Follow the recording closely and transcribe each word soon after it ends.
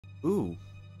Ooh.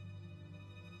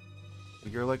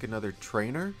 You're like another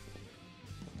trainer?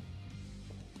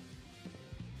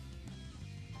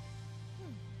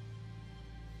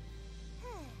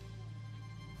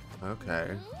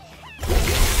 Okay.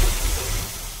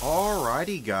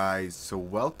 Alrighty guys, so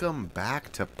welcome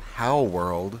back to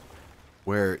Palworld,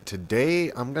 where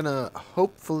today I'm gonna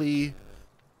hopefully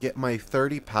get my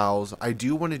 30 pals. I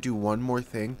do want to do one more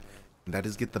thing, and that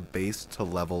is get the base to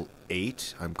level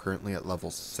 8. I'm currently at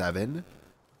level 7.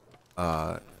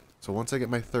 So once I get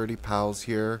my 30 pals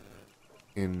here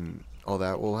and all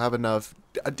that, we'll have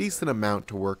a decent amount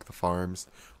to work the farms.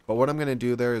 But what I'm gonna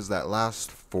do there is that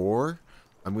last 4,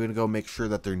 I'm gonna go make sure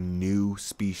that they're new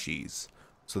species.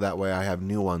 So that way I have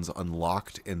new ones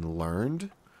unlocked and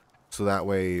learned. So that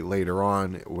way later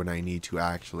on when I need to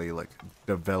actually like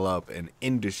develop an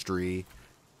industry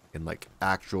and like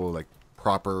actual like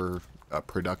proper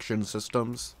production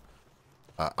systems,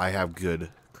 I have good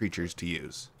creatures to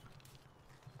use.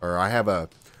 Or I have a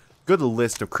good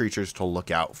list of creatures to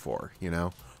look out for, you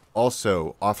know.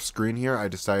 Also, off screen here, I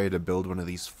decided to build one of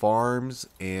these farms,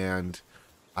 and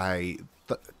I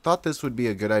thought this would be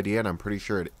a good idea, and I'm pretty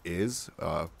sure it is.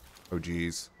 Oh,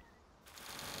 geez.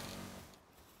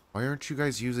 Why aren't you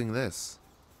guys using this?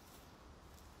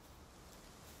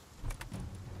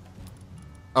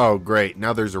 Oh, great.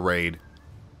 Now there's a raid.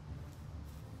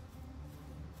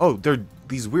 Oh, they're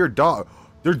these weird dogs.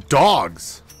 They're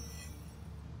dogs!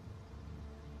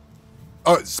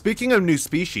 Oh, speaking of new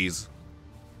species,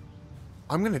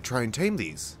 I'm gonna try and tame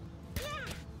these.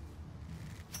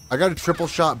 I got a triple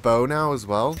shot bow now as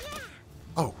well.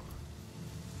 Oh.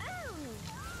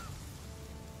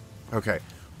 Okay.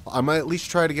 I might at least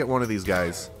try to get one of these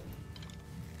guys.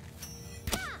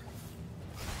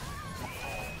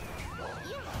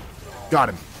 Got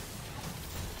him.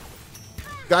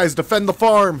 Guys, defend the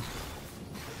farm.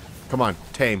 Come on,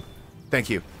 tame. Thank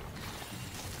you.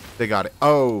 They got it.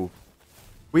 Oh.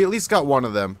 We at least got one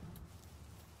of them.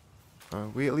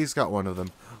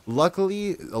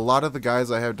 Luckily, a lot of the guys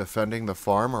I have defending the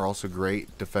farm are also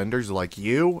great defenders like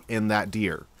you and that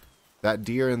deer. That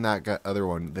deer and that other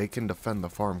one, they can defend the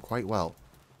farm quite well.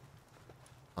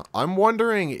 I'm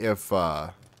wondering if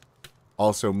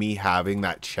also me having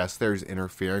that chest there is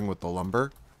interfering with the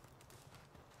lumber.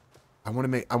 I want to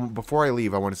make... before I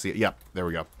leave, I want to see it. Yep, there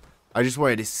we go. I just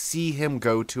wanted to see him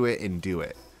go to it and do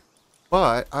it.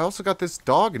 But I also got this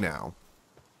dog now.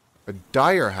 A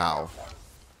dire howl.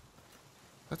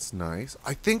 That's nice.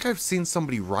 I think I've seen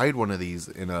somebody ride one of these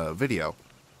in a video.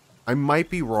 I might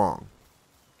be wrong.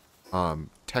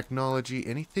 Technology,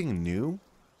 anything new?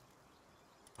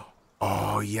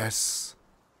 Oh, yes.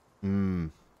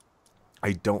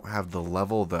 I don't have the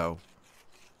level, though.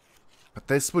 But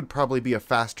this would probably be a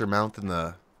faster mount than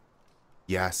the...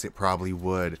 Yes, it probably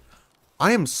would.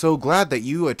 I am so glad that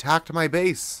you attacked my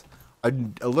base.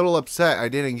 I'm a little upset I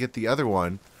didn't get the other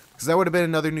one, because that would have been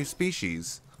another new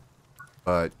species.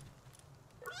 But,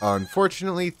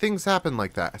 unfortunately, things happen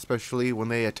like that, especially when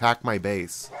they attack my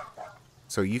base.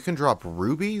 So you can drop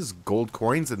rubies, gold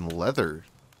coins, and leather.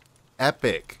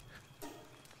 Epic.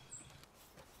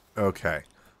 Okay.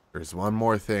 There's one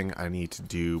more thing I need to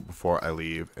do before I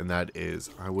leave, and that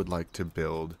is I would like to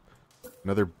build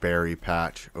another berry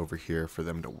patch over here for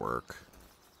them to work.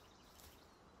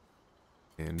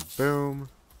 And boom.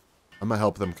 I'm going to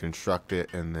help them construct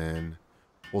it, and then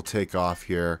we'll take off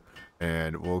here,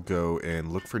 and we'll go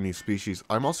and look for new species.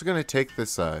 I'm also going to take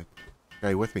this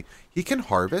guy with me. He can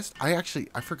harvest. I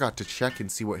forgot to check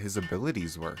and see what his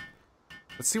abilities were.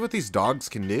 Let's see what these dogs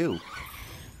can do.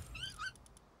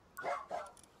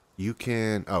 You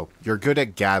can... Oh, you're good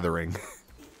at gathering.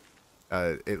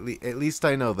 At least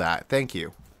I know that. Thank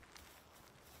you.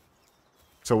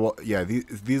 So, well, yeah,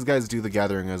 these guys do the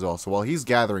gathering as well. So while he's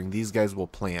gathering, these guys will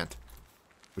plant,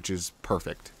 which is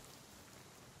perfect.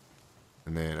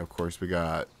 And then, of course, we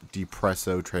got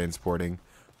Depresso transporting.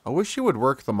 I wish you would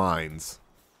work the mines.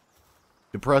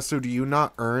 Depresso, do you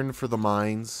not earn for the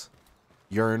mines?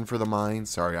 Yearn for the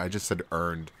mines? Sorry, I just said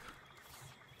earned.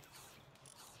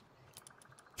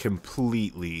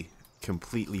 Completely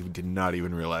did not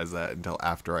even realize that until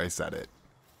after I said it.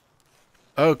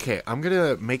 Okay, I'm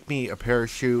gonna make me a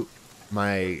parachute.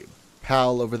 My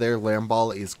pal over there,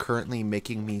 Lamball, is currently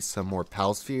making me some more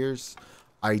pal spheres.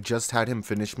 I just had him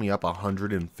finish me up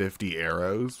 150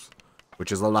 arrows,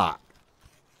 which is a lot.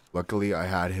 Luckily, I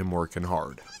had him working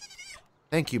hard.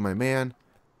 Thank you, my man.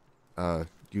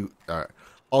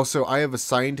 Also, I have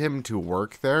assigned him to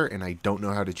work there, and I don't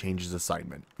know how to change his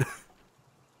assignment.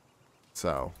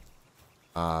 So,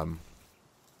 oh,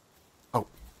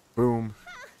 boom.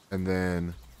 And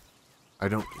then,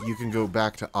 you can go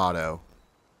back to auto.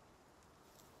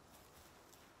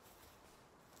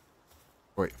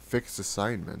 Wait, fixed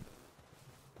assignment.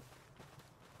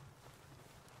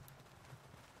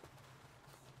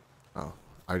 Oh,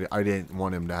 I didn't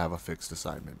want him to have a fixed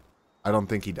assignment. I don't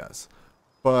think he does.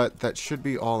 But that should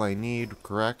be all I need,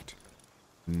 correct?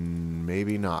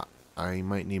 Maybe not. I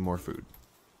might need more food.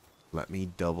 Let me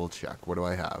double check. What do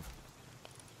I have?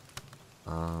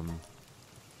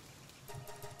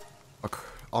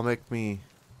 I'll make me...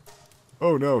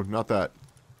 Oh no, not that.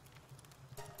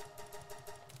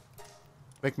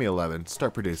 Make me 11.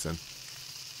 Start producing.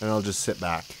 And I'll just sit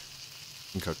back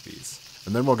and cook these.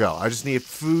 And then we'll go. I just need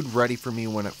food ready for me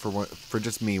for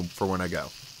just me for when I go.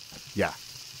 Yeah.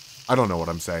 I don't know what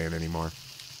I'm saying anymore.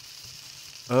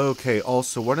 Okay,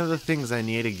 also one of the things I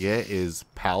need to get is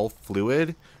Pal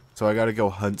Fluid. So I gotta go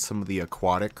hunt some of the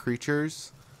aquatic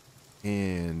creatures.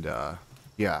 And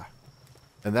yeah.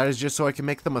 And that is just so I can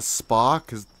make them a spa,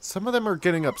 because some of them are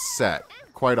getting upset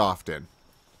quite often.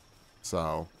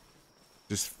 So,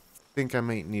 just think I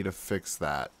might need to fix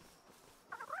that.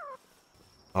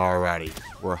 Alrighty,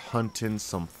 we're hunting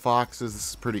some foxes. This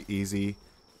is pretty easy,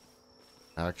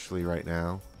 actually, right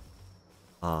now.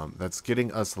 That's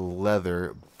getting us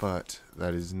leather, but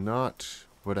that is not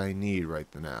what I need right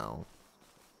now.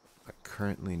 I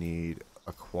currently need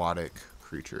aquatic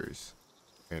creatures.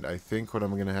 And I think what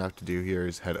I'm going to have to do here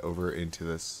is head over into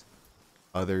this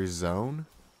other zone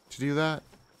to do that.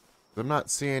 I'm not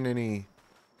seeing any,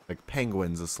 like,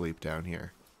 penguins asleep down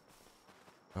here.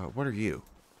 What are you?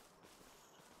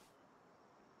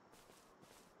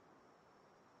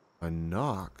 A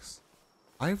Nox?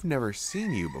 I've never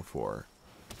seen you before.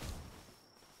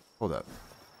 Hold up.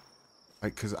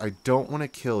 Because I don't want to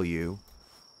kill you.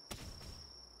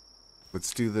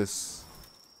 Let's do this.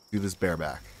 Do this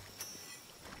bareback.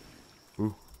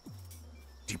 Ooh.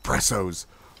 Depressos.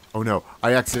 Oh no,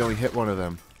 I accidentally hit one of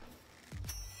them.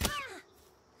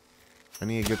 I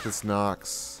need to get this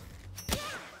Nox.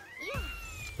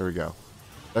 There we go.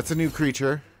 That's a new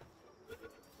creature.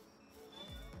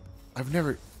 I've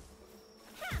never...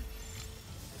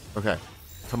 Okay,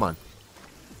 come on.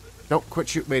 Don't quit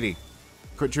shooting me.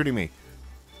 Quit shooting me.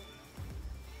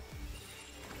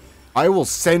 I will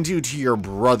send you to your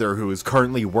brother who is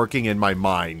currently working in my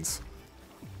mines.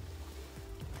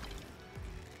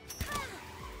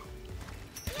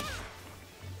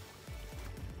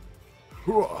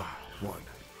 One.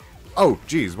 Oh,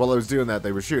 geez. While I was doing that,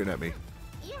 they were shooting at me.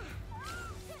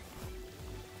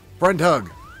 Friend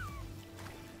hug.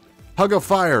 Hug of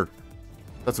fire.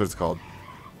 That's what it's called.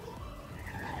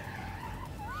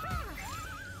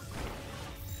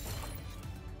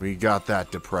 We got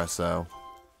that, Depresso.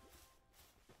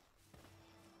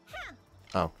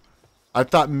 Oh. I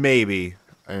thought maybe,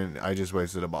 and I just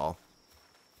wasted a ball.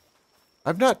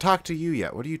 I've not talked to you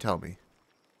yet. What do you tell me?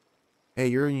 Hey,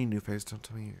 you're a new face. Don't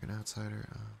tell me you're an outsider.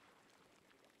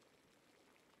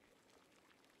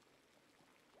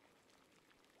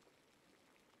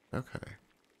 Okay.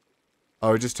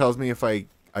 Oh, it just tells me if I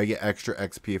get extra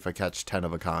XP if I catch 10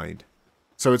 of a kind.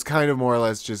 So it's kind of more or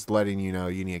less just letting you know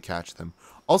you need to catch them.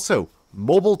 Also,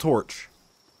 mobile torch.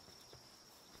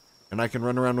 And I can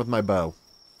run around with my bow.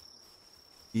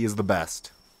 He is the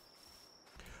best.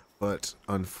 But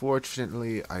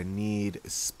unfortunately, I need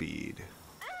speed.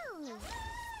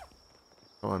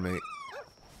 Come on, mate.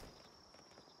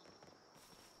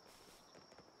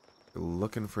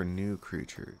 Looking for new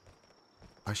creatures.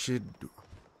 I should...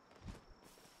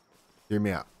 Hear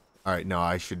me out. Alright, no,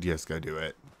 I should just go do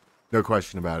it. No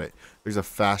question about it. There's a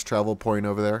fast travel point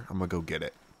over there. I'm gonna go get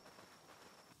it.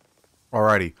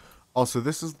 Alrighty. Also,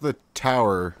 this is the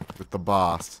tower with the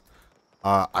boss.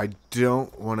 I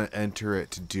don't want to enter it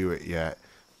to do it yet.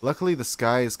 Luckily, the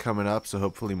sky is coming up, so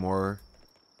hopefully more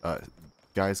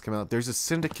guys come out. There's a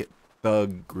syndicate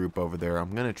thug group over there.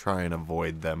 I'm going to try and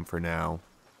avoid them for now.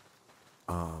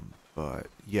 But,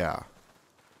 yeah.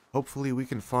 Hopefully we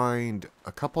can find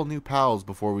a couple new pals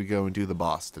before we go and do the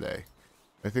boss today.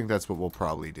 I think that's what we'll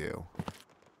probably do.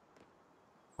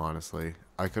 Honestly.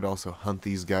 I could also hunt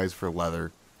these guys for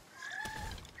leather.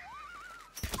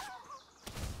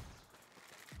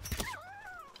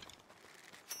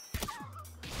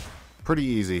 Pretty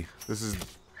easy. This is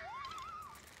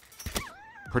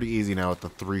pretty easy now with the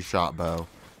 3-shot bow.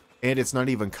 And it's not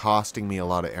even costing me a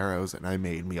lot of arrows, and I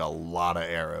made me a lot of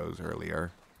arrows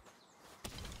earlier.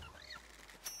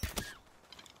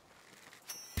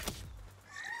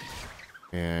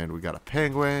 And we got a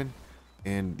penguin.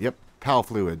 And, yep, pal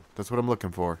fluid. That's what I'm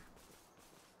looking for.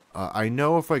 I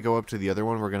know if I go up to the other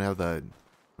one, we're going to have the...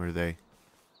 What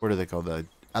are they called? The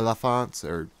elephants?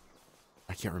 Or...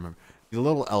 I can't remember. The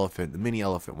little elephant, the mini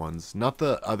elephant ones. Not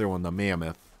the other one, the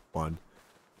mammoth one.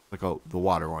 Like the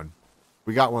water one.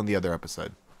 We got one the other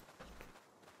episode.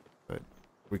 But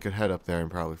we could head up there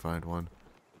and probably find one.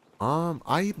 I'm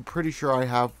pretty sure I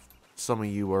have some of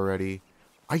you already.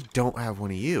 I don't have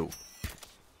one of you.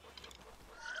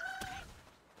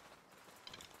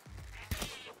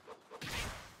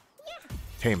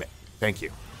 Tame it. Thank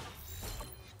you.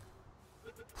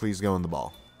 Please go in the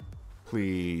ball.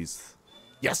 Please.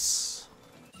 Yes!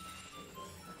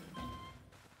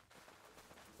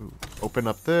 Ooh, open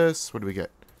up this. What do we get?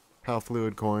 Pal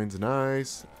fluid coins.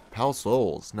 Nice. Pal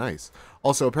souls. Nice.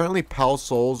 Also, apparently Pal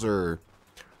souls are...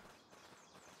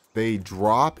 They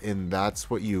drop, and that's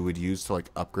what you would use to,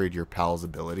 like, upgrade your pal's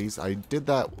abilities. I did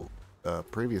that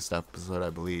previous episode,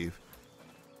 I believe.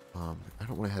 I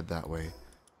don't want to head that way.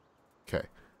 Okay.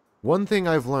 One thing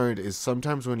I've learned is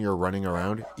sometimes when you're running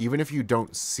around, even if you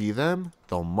don't see them,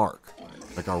 they'll mark.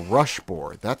 Like a rush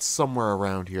boar. That's somewhere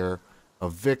around here. A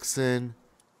vixen.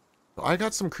 I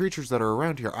got some creatures that are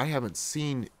around here I haven't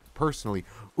seen personally.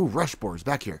 Ooh, rush boars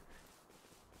back here.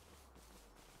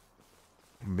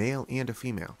 Male and a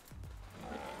female.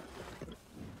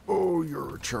 Oh,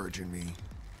 you're charging me.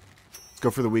 Let's go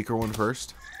for the weaker one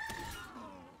first.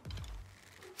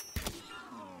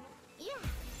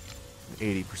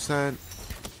 80%.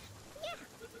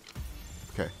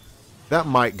 Okay. That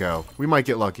might go. We might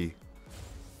get lucky.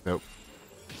 Nope.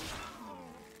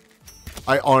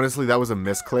 Honestly, that was a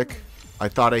misclick. I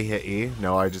thought I hit E.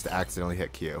 No, I just accidentally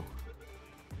hit Q.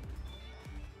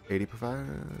 80%.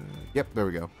 Yep, there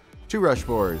we go. 2 rush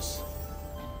boars.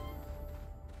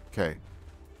 Okay.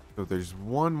 So there's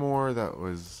one more that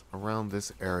was around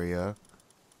this area.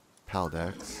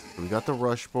 Paldex. So we got the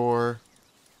rush boar.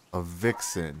 A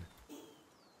vixen.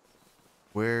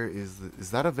 Where is the...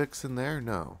 Is that a vixen there?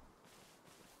 No.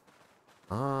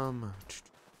 Oh,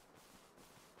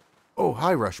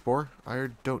 hi, rush boar. I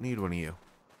don't need one of you.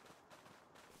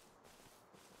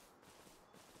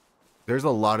 There's a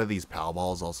lot of these pal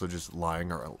balls also just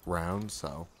lying around,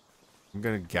 so I'm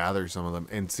gonna gather some of them.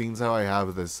 And seeing how I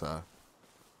have this, what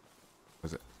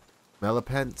is it?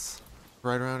 Melipence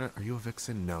right around it. Are you a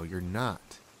vixen? No, you're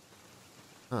not.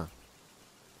 Huh.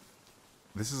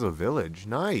 This is a village.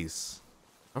 Nice.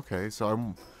 Okay,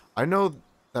 so I know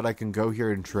that I can go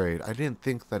here and trade. I didn't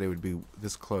think that it would be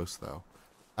this close, though.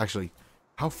 Actually,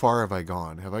 how far have I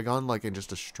gone? Have I gone, like, in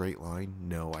just a straight line?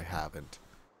 No, I haven't.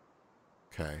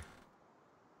 Okay.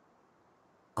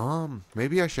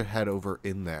 Maybe I should head over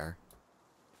in there.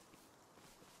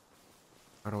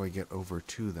 How do I get over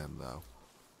to them, though?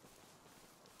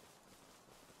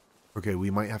 Okay, we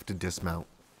might have to dismount.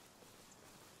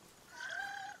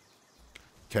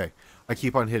 Okay. I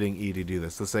keep on hitting E to do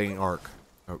this. This ain't arc.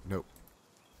 Oh, nope.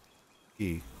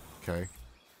 E. Okay.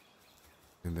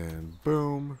 And then,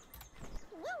 boom.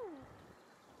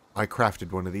 I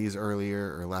crafted one of these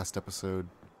earlier, or last episode.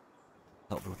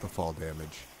 Helped with the fall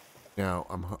damage. Now,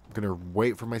 I'm going to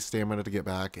wait for my stamina to get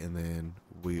back, and then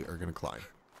we are going to climb.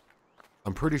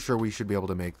 I'm pretty sure we should be able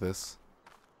to make this.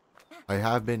 I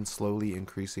have been slowly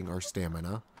increasing our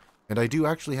stamina. And I do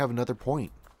actually have another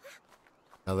point.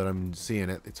 Now that I'm seeing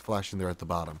it, it's flashing there at the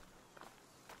bottom.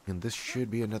 And this should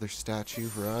be another statue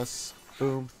for us.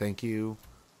 Boom, thank you.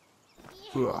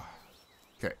 Ugh.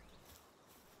 Okay.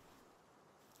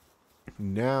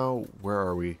 Now, where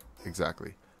are we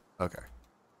exactly? Okay.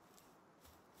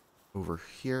 Over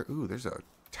here. Ooh, there's a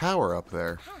tower up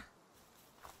there.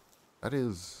 That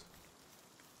is...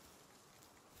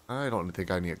 I don't think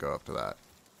I need to go up to that.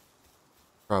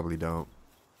 Probably don't.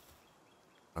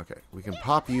 Okay, we can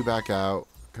pop you back out.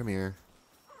 Come here.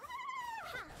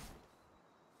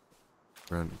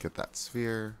 Run, get that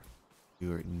sphere.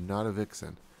 You are not a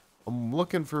vixen. I'm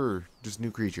looking for just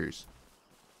new creatures.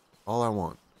 All I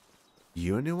want.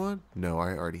 You a new one? No, I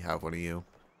already have one of you.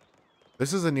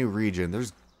 This is a new region.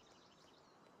 There's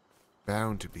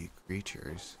bound to be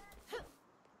creatures.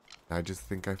 I just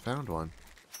think I found one.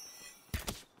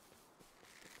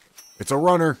 It's a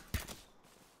runner.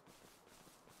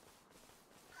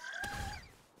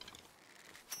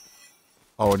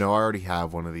 Oh no, I already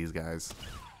have one of these guys.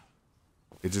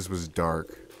 It just was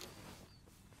dark.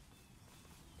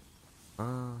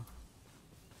 I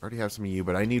already have some of you,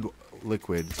 but I need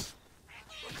liquids.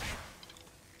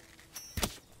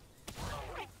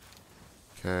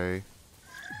 Okay.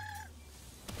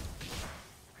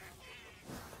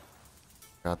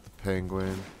 Got the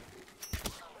penguin.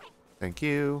 Thank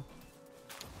you.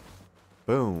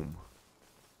 Boom.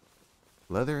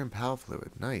 Leather and pal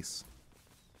fluid. Nice.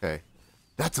 Okay.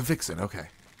 That's a vixen. Okay.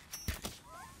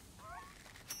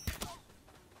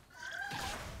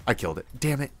 I killed it.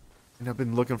 Damn it. And I've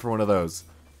been looking for one of those.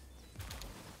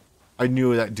 I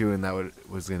knew that doing that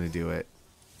was going to do it.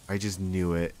 I just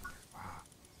knew it.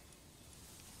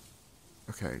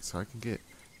 Okay, so I'm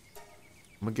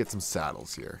gonna get some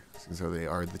saddles here, since they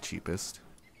are the cheapest.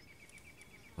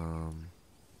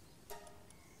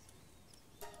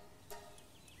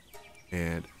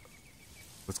 And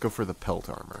let's go for the pelt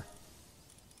armor.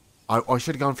 I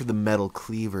should have gone for the metal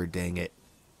cleaver, dang it.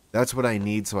 That's what I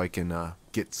need so I can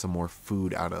get some more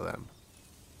food out of them.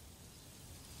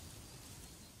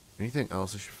 Anything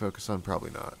else I should focus on?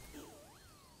 Probably not.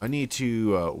 I need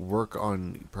to work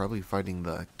on probably fighting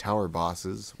the tower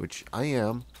bosses, which I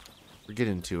am. We're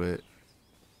getting to it.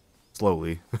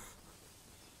 Slowly.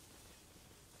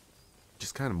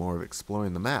 Just kind of more of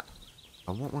exploring the map.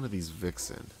 I want one of these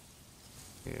Vixen.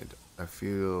 And I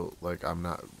feel like I'm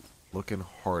not looking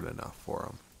hard enough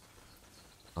for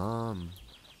them.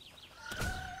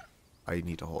 I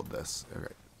need to hold this. Okay.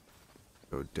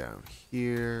 Go down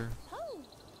here.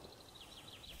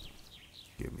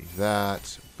 Give me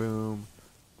that. Boom.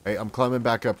 Hey, I'm climbing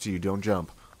back up to you. Don't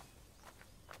jump.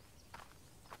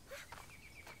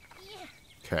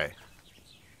 Okay.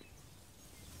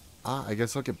 I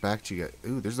guess I'll get back to you guys.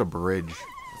 Ooh, there's a bridge.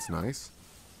 That's nice.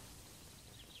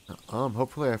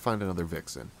 Hopefully I find another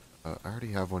Vixen. I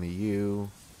already have one of you.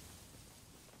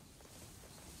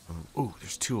 Ooh,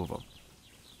 there's two of them.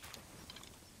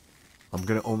 I'm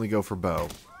gonna only go for bow.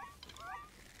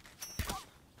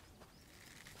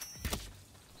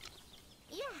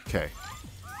 Okay.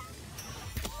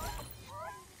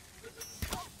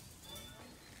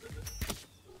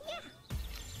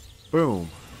 Boom.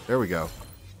 There we go.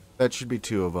 That should be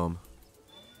two of them.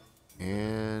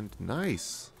 And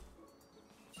nice.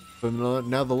 So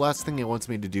now the last thing it wants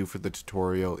me to do for the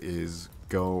tutorial is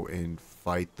go and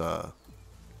fight the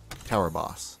tower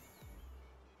boss.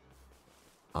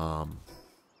 And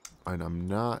I'm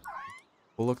not...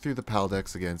 We'll look through the PAL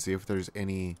decks again, see if there's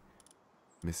any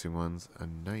missing ones. A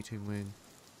Nightingwing.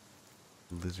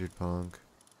 Lizard Punk.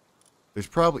 There's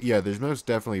probably... Yeah, there's most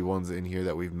definitely ones in here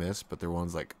that we've missed, but they're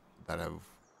ones like that have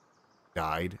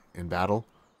died in battle.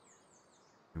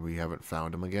 And we haven't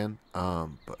found them again.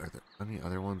 But are there any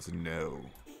other ones? No.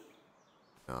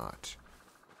 Not.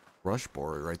 Rush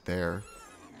borer right there.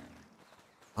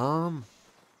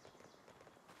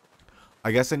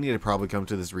 I guess I need to probably come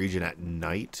to this region at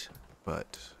night,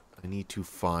 but I need to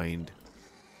find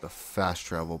the fast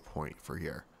travel point for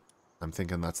here. I'm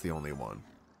thinking that's the only one.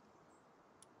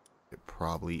 It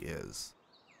probably is.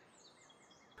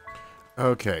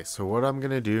 Okay, so what I'm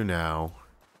going to do now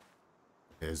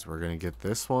is we're going to get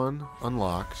this one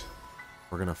unlocked.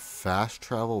 We're going to fast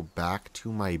travel back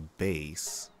to my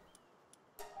base.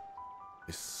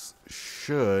 This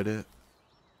should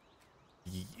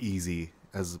be easy,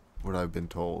 as what I've been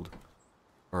told.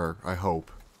 Or, I hope.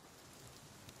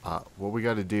 What we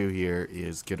got to do here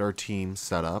is get our team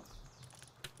set up.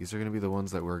 These are going to be the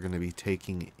ones that we're going to be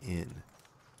taking in.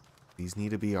 These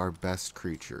need to be our best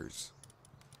creatures.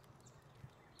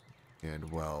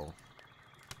 And, well...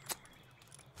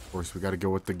 Of course, we got to go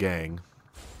with the gang.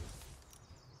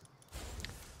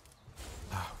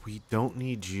 We don't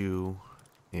need you,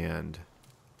 and...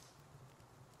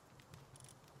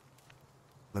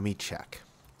 Let me check.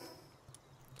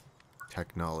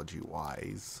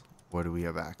 Technology-wise, what do we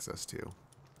have access to?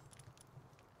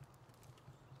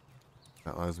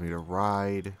 That allows me to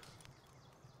ride.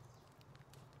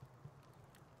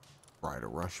 Ride a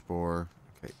rush boar.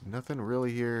 Okay, nothing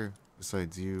really here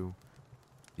besides you.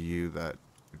 You, that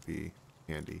would be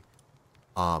handy.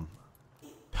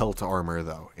 Pelt armor,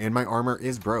 though. And my armor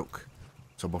is broke.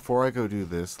 So before I go do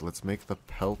this, let's make the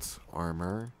pelt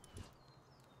armor.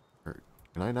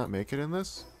 Can I not make it in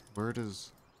this? Where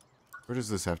does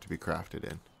this have to be crafted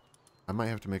in? I might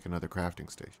have to make another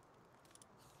crafting station.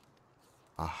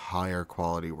 A higher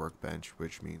quality workbench,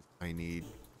 which means I need...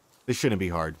 This shouldn't be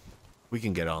hard. We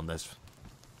can get on this.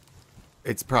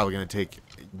 It's probably going to take,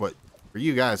 what, for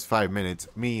you guys, 5 minutes.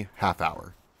 Me, half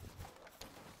hour.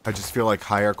 I just feel like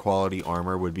higher quality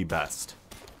armor would be best.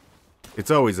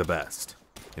 It's always the best,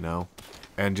 you know?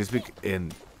 And just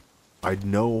and I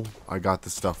know I got the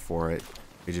stuff for it.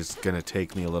 It's just going to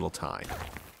take me a little time.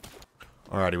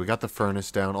 Alrighty, we got the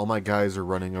furnace down. All my guys are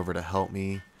running over to help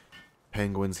me.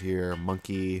 Penguin's here.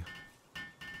 Monkey.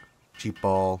 Cheap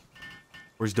ball.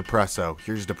 Where's Depresso?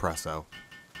 Here's Depresso.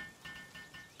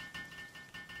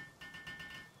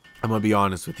 I'm going to be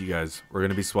honest with you guys. We're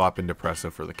going to be swapping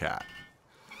Depresso for the cat.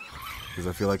 Because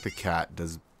I feel like the cat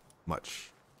does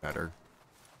much better.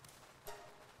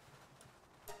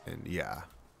 And yeah.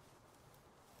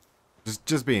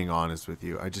 Just being honest with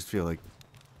you. I just feel like...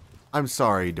 I'm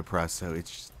sorry, Depresso.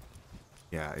 It's just...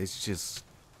 Yeah, it's just...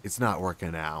 It's not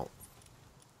working out.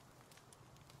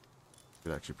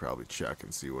 Should actually probably check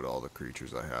and see what all the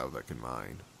creatures I have that can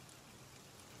mine.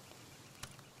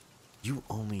 You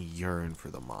only yearn for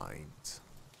the mines.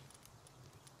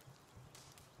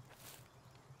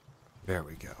 There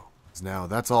we go. 'Cause now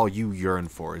that's all you yearn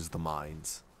for is the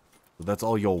mines. So that's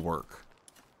all you'll work.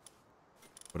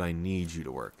 What I need you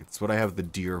to work. It's what I have the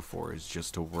deer for, is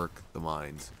just to work the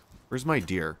mines. Where's my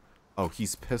deer? Oh,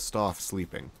 he's pissed off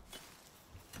sleeping.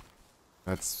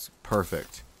 That's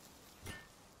perfect.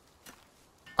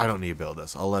 I don't need to build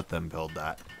this. I'll let them build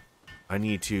that. I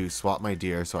need to swap my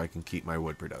deer so I can keep my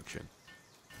wood production.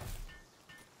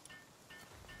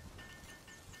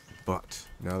 But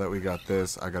now that we got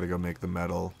this, I gotta go make the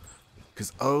metal.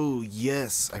 Because, oh,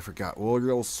 yes, I forgot.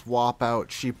 We'll swap out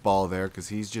Sheepball there because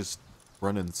he's just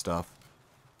running stuff.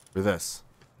 For this.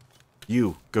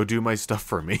 You, go do my stuff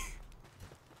for me.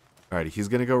 Alrighty, he's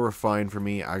gonna go refine for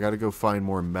me. I gotta go find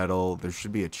more metal. There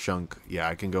should be a chunk. Yeah,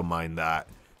 I can go mine that.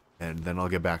 And then I'll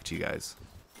get back to you guys.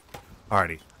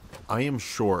 Alrighty. I am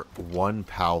short 1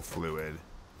 PAL fluid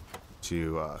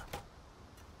to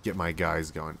get my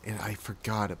guys going. And I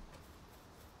forgot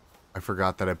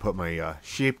that I put my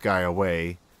sheep guy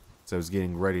away. So I was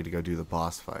getting ready to go do the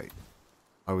boss fight.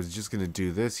 I was just gonna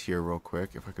do this here real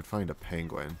quick. If I could find a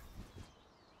penguin.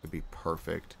 It'd be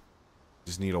perfect.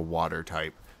 Just need a water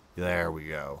type. There we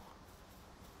go.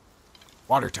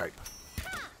 Water type.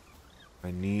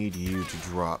 I need you to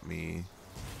drop me.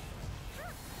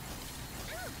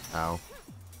 Ow.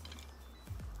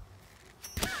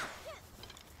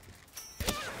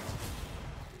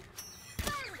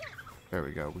 There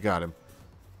we go. We got him.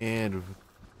 And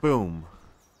boom.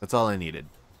 That's all I needed.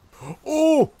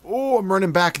 Oh! Oh, I'm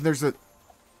running back and there's a...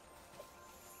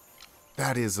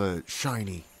 That is a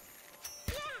shiny.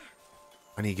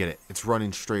 I need to get it. It's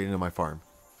running straight into my farm.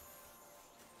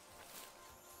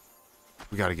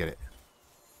 We gotta get it.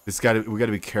 We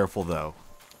gotta be careful though.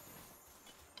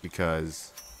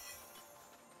 Because...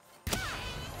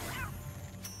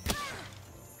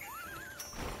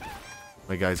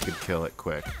 my guys could kill it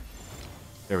quick.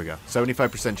 There we go.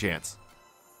 75% chance.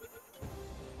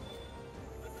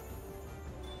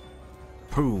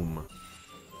 Boom.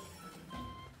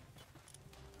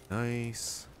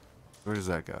 Nice. Where does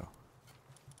that go?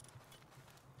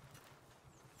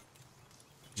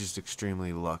 Just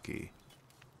extremely lucky.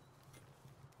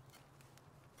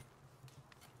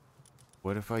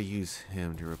 What if I use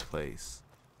him to replace?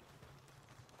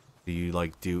 Do you,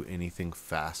 like, do anything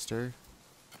faster?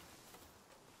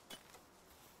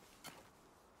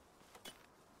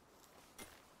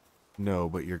 No,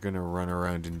 but you're gonna run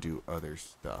around and do other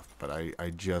stuff. But I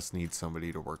just need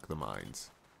somebody to work the mines.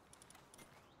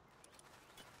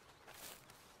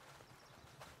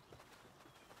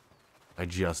 I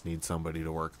just need somebody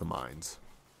to work the mines.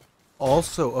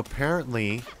 Also,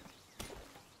 apparently,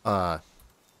 I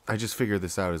just figured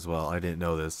this out as well. I didn't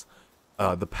know this.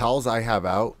 The pals I have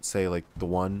out, say like the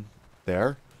one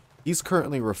there, he's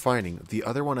currently refining. The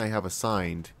other one I have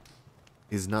assigned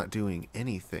is not doing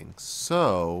anything.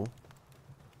 So,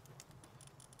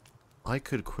 I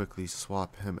could quickly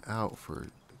swap him out for,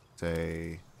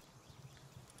 say,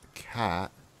 a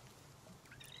cat.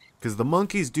 Because the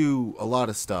monkeys do a lot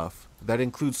of stuff. That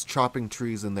includes chopping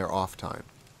trees in their off time.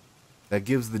 That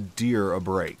gives the deer a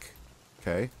break.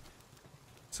 Okay?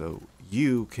 So,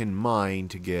 you can mine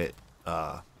to get,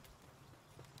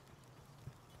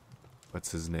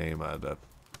 what's his name?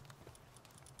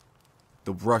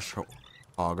 The rush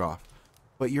hog off.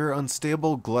 But you're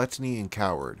unstable, gluttony, and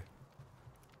coward.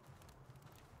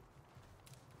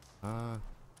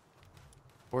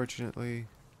 Fortunately,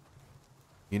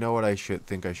 you know what I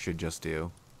think I should just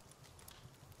do?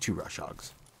 2 rush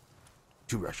hogs.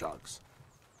 2 rush hogs.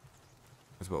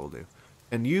 That's what we'll do.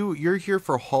 And you're here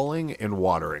for hauling and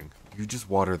watering. You just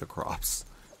water the crops.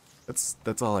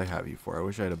 That's all I have you for. I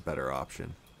wish I had a better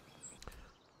option.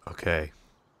 Okay.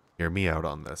 Hear me out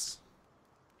on this.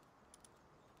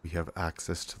 We have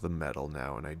access to the metal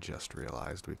now, and I just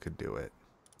realized we could do it.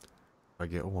 If I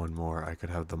get one more, I could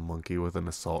have the monkey with an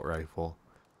assault rifle.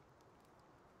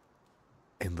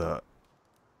 And the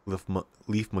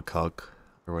leaf macaque,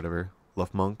 or whatever.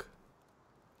 Leaf monk.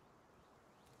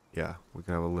 Yeah, we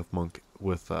can have a leaf monk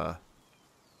with an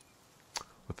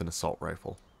assault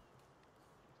rifle.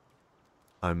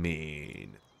 I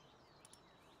mean,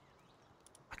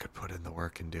 I could put in the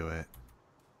work and do it.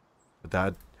 But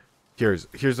that, here's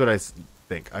what I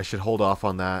think. I should hold off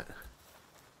on that.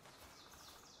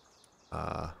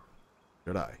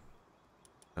 Should I?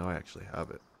 No, I actually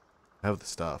have it. I have the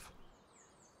stuff.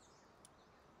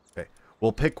 Okay,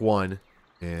 we'll pick one,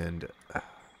 and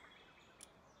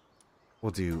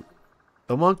we'll do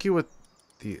the monkey with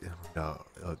the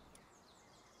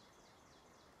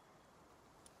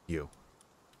you.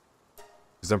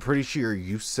 Because Because I'm pretty sure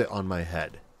you sit on my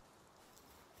head.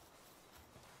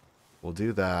 We'll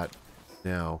do that.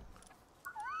 Now,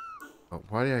 oh,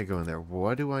 why did I go in there?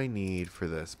 What do I need for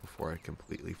this before I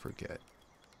completely forget?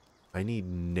 I need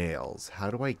nails. How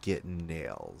do I get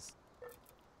nails?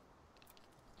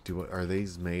 Are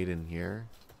these made in here?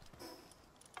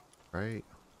 Right?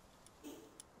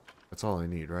 That's all I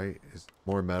need, right? Is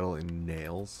more metal and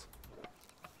nails.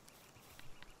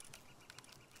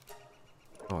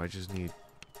 Oh, I just need...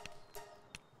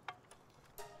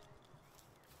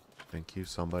 Thank you,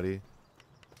 somebody.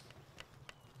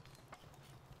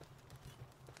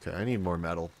 Okay, I need more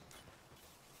metal.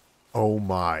 Oh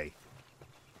my.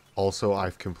 Also,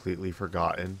 I've completely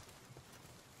forgotten.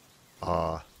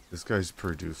 This guy's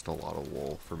produced a lot of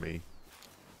wool for me.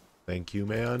 Thank you,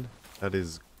 man. That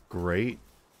is great.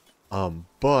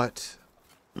 But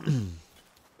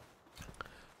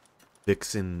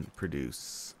Vixen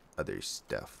produce other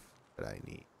stuff that I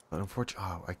need. But unfortunately,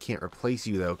 oh, I can't replace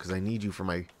you though because I need you for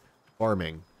my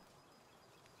farming.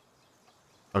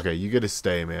 Okay, you get to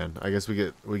stay, man. I guess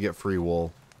we get free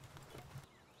wool.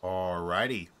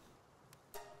 Alrighty.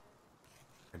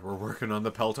 And we're working on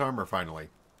the pelt armor finally.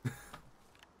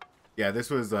 Yeah, this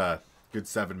was a good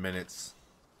 7 minutes.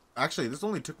 Actually, this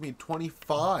only took me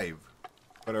 25,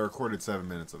 but I recorded 7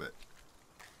 minutes of it.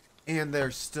 And they're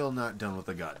still not done with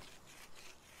the gun.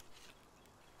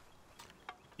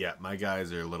 Yeah, my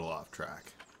guys are a little off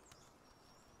track.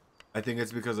 I think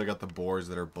it's because I got the boars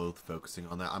that are both focusing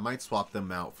on that. I might swap them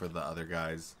out for the other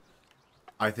guys.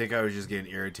 I think I was just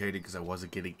getting irritated because I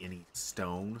wasn't getting any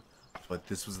stone. But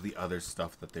this was the other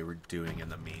stuff that they were doing in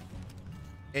the mean.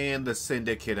 And the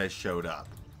syndicate has showed up.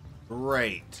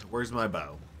 Great. Where's my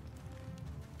bow?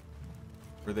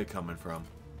 Where are they coming from?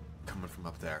 Coming from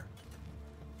up there.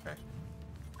 Okay.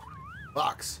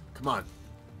 Fox, come on.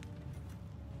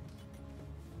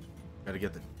 Gotta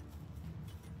get the...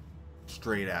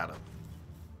 straight at them.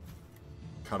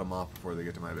 Cut them off before they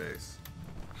get to my base.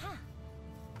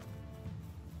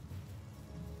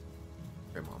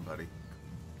 Come on, buddy.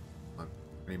 Come on.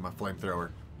 I need my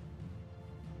flamethrower.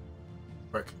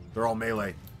 Quick. They're all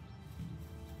melee.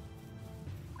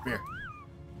 Come here.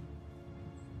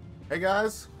 Hey,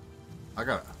 guys. I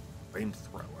got a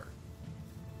flamethrower.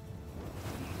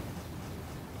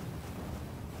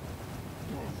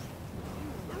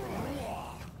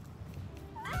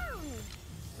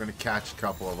 We're gonna catch a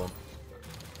couple of them.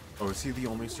 Oh, is he the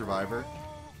only survivor?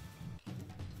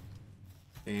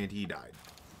 And he died.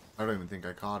 I don't even think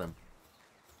I caught him.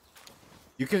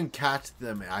 You can catch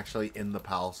them actually in the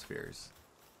pal spheres.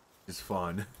 It's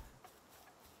fun.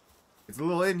 It's a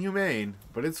little inhumane,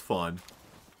 but it's fun.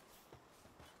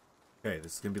 Okay,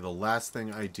 this is gonna be the last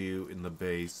thing I do in the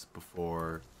base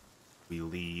before we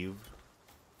leave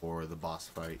for the boss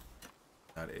fight.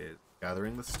 That is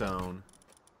gathering the stone,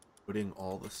 putting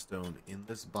all the stone in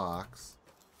this box,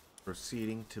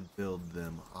 proceeding to build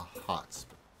them a hotspot.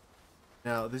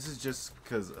 Now, this is just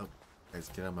because... Oh, guys,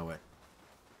 get out of my way.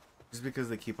 Just because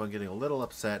they keep on getting a little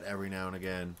upset every now and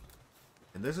again.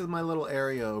 And this is my little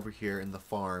area over here in the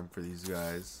farm for these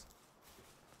guys.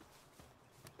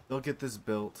 They'll get this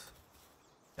built.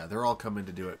 Yeah, they're all coming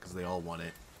to do it because they all want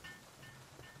it.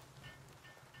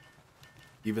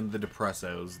 Even the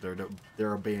Depressos,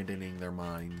 they're abandoning their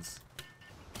mines.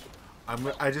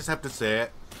 I just have to say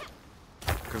it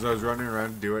because I was running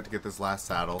around to do it to get this last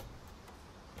saddle,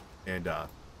 and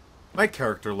my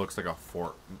character looks like a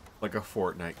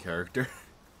Fortnite character.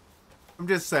 I'm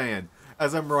just saying,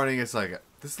 as I'm running, it's like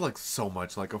this looks so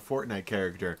much like a Fortnite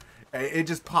character. It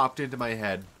just popped into my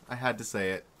head. I had to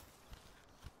say it,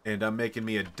 and I'm making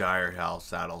me a dire howl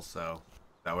saddle so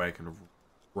that way I can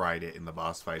ride it in the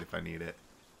boss fight if I need it.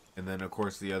 And then of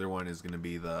course the other one is going to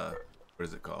be the, what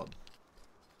is it called?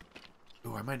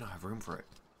 Ooh, I might not have room for it.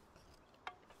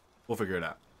 We'll figure it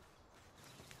out.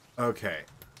 Okay,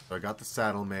 so I got the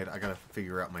saddle made. I gotta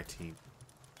figure out my team.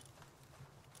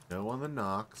 No on the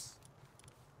Nox.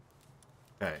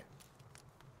 Okay.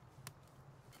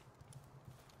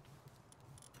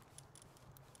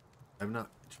 I'm not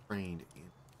trained in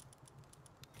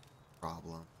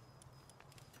problem.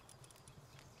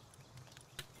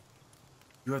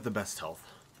 You have the best health.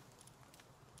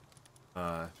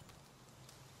 What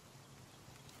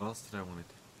else did I want to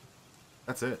take?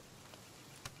 That's it.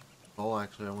 All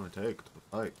actually I want to take to the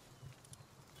fight.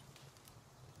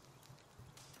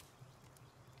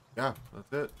 Yeah,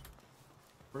 that's it.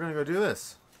 We're gonna go do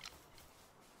this.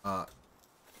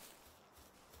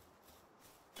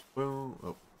 Boom.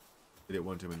 Oh, did it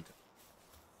one too many times.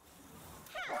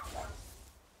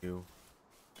 You.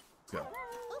 Let's go.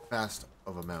 Fast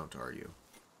of a mount, are you?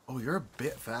 Oh, you're a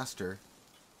bit faster.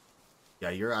 Yeah,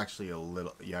 you're actually a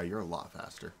little... Yeah, you're a lot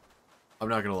faster. I'm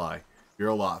not gonna lie. You're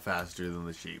a lot faster than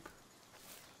the sheep.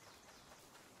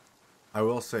 I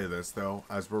will say this, though.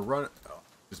 As we're running... Oh,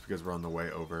 just because we're on the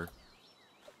way over.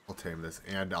 I'll tame this,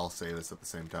 and I'll say this at the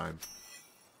same time.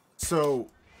 So,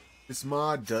 this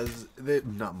mod does...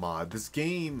 Not mod. This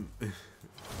game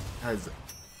has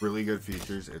really good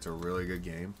features. It's a really good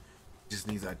game. It just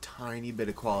needs a tiny bit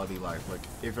of quality life. Like,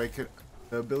 if I could...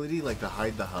 The ability, like, to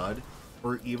hide the HUD,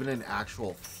 or even an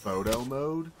actual photo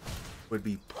mode, would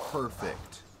be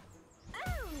perfect.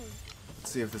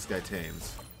 Let's see if this guy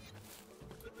tames.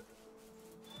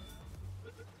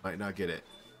 Might not get it.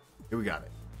 Here, we got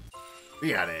it.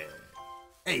 We got it.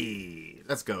 Hey,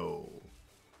 let's go.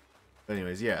 But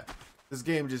anyways, yeah. This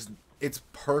game just... It's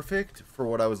perfect for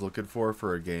what I was looking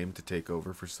for a game to take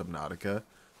over for Subnautica.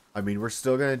 I mean, we're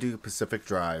still going to do Pacific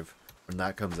Drive when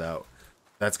that comes out.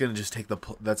 That's going to just take the...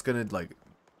 That's going to, like,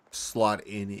 slot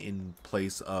in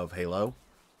place of Halo.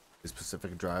 Is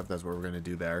Pacific Drive. That's what we're going to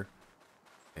do there.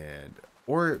 And...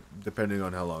 Or, depending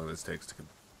on how long this takes to...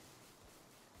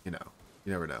 You know.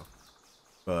 You never know.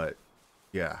 But,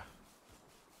 yeah.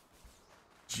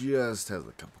 Just has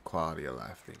a couple quality of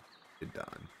life things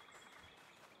done.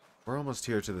 We're almost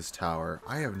here to this tower.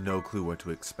 I have no clue what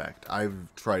to expect. I've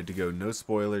tried to go no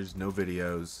spoilers, no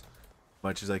videos,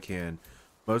 much as I can.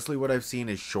 Mostly what I've seen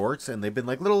is shorts, and they've been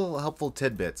like little helpful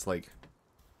tidbits, like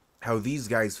how these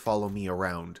guys follow me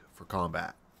around for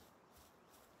combat.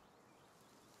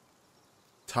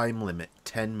 Time limit,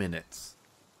 10 minutes.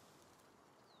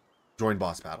 Join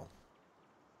boss battle.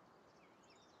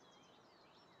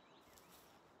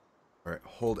 Alright,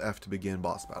 hold F to begin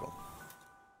boss battle.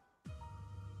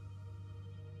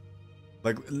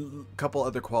 Like, a couple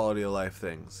other quality of life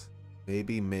things.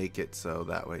 Maybe make it so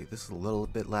that way. This is a little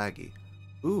bit laggy.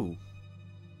 Ooh.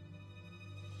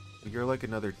 You're like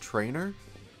another trainer?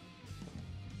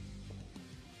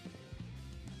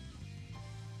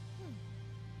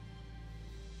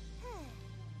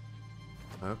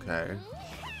 Okay.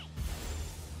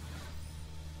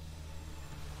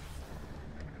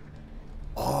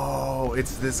 Oh,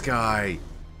 it's this guy.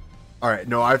 Alright,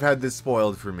 no, I've had this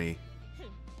spoiled for me.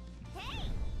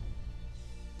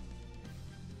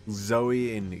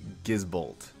 Zoe and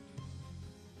Gizbolt.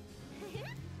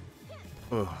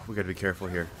 Oh, we gotta be careful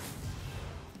here.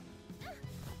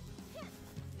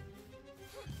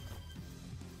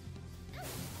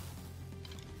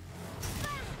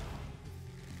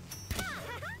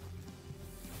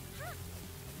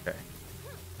 Okay.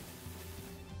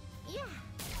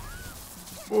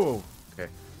 Whoa. Okay.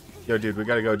 Yo, dude, we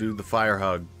gotta go do the fire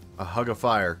hug. A hug of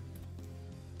fire.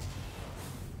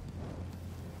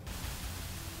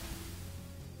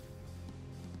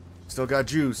 Still got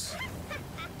juice.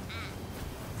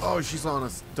 Oh, she's on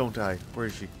us. Don't die. Where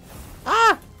is she?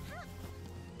 Ah!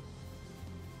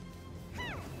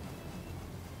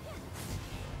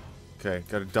 Okay,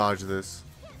 gotta dodge this.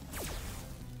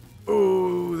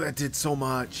 Oh, that did so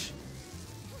much.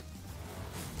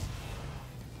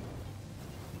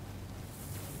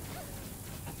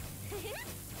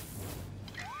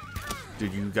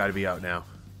 Dude, you gotta be out now.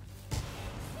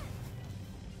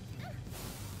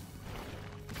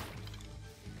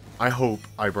 I hope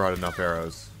I brought enough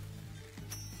arrows.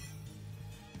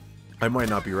 I might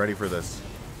not be ready for this.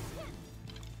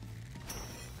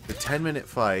 The 10-minute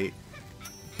fight.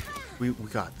 We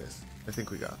got this. I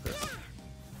think we got this.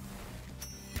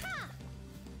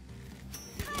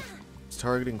 It's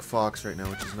targeting Fox right now,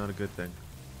 which is not a good thing.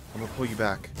 I'm gonna pull you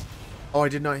back. Oh, I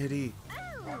did not hit E.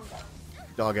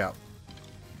 Dog out.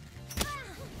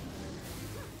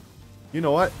 You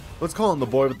know what? Let's call him the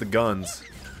boy with the guns.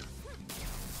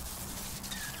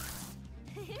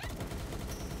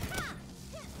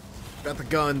 Got the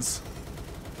guns.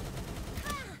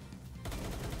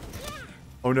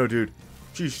 Oh no, dude.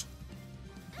 Jeez.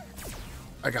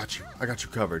 I got you. I got you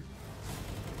covered.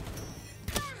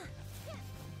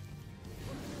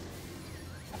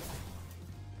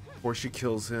 Before she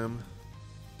kills him.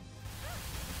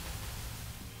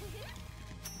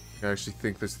 I actually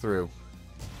think this through.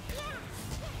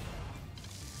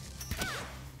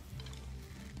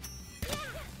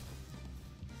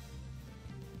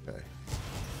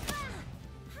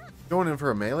 Going in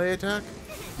for a melee attack?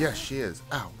 Yes, she is.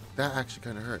 Ow, that actually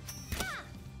kind of hurt.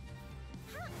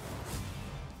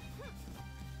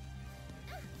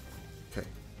 Okay,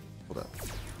 hold up.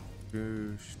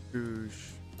 Goosh,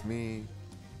 goosh, me.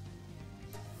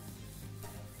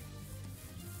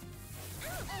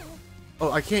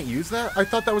 Oh, I can't use that? I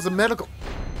thought that was a medical...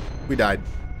 We died.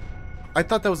 I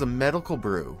thought that was a medical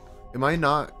brew. Am I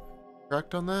not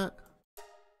correct on that?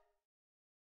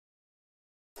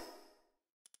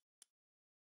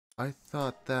 I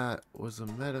thought that was a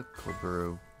medical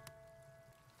brew.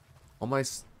 All my...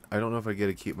 I don't know if I get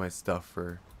to keep my stuff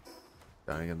for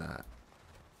dying in that.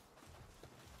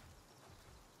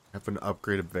 I have an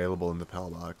upgrade available in the PAL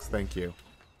box. Thank you.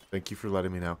 Thank you for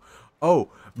letting me know. Oh,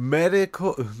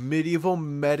 medieval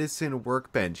medicine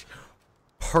workbench.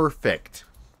 Perfect.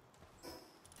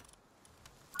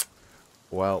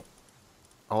 Well,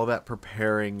 all that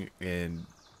preparing and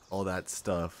all that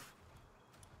stuff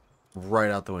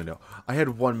right out the window. I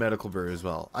had one medical brew as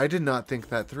well. I did not think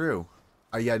that through.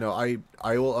 Yeah, no, I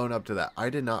will own up to that. I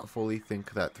did not fully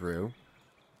think that through.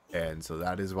 And so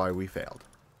that is why we failed.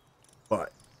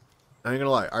 But, I ain't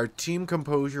gonna lie, our team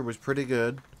composure was pretty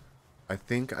good. I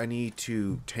think I need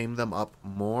to tame them up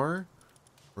more.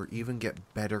 Or even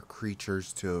get better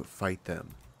creatures to fight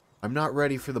them. I'm not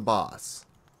ready for the boss.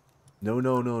 No,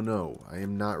 no, no, no. I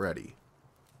am not ready.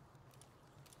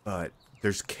 But,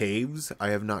 there's caves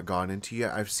I have not gone into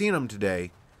yet. I've seen them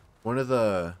today. One of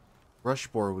the... rush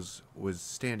boar was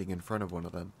standing in front of one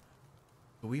of them.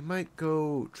 We might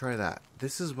go try that.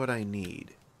 This is what I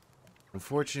need.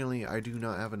 Unfortunately, I do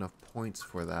not have enough points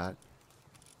for that.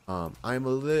 I'm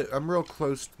real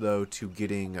close though to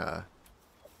getting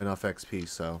enough XP,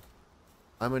 so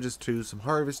I'm gonna just do some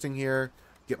harvesting here,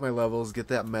 get my levels, get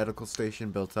that medical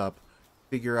station built up,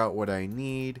 figure out what I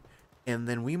need, and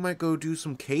then we might go do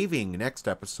some caving next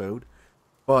episode.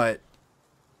 But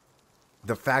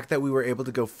the fact that we were able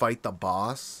to go fight the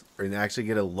boss and actually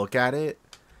get a look at it,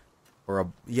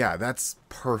 yeah, that's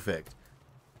perfect.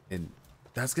 And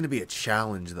that's going to be a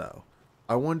challenge, though.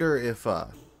 I wonder if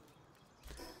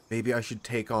maybe I should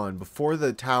take on, before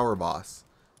the tower boss,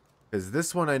 because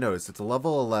this one I noticed, it's a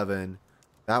level 11.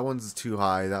 That one's too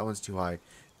high, that one's too high.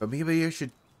 But maybe I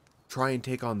should try and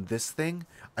take on this thing.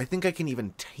 I think I can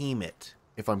even tame it,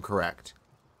 if I'm correct.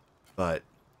 But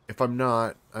if I'm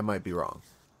not, I might be wrong.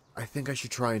 I think I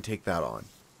should try and take that on.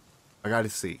 I gotta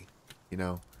see, you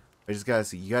know? I just gotta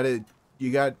see.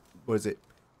 You got, what is it?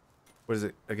 What is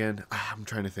it again? I'm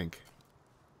trying to think.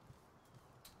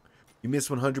 You miss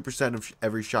 100% of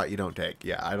every shot you don't take.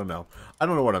 Yeah, I don't know. I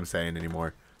don't know what I'm saying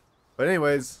anymore. But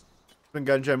anyways, it's been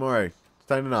GunShyMoray.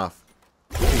 Signing off.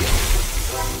 See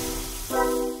ya.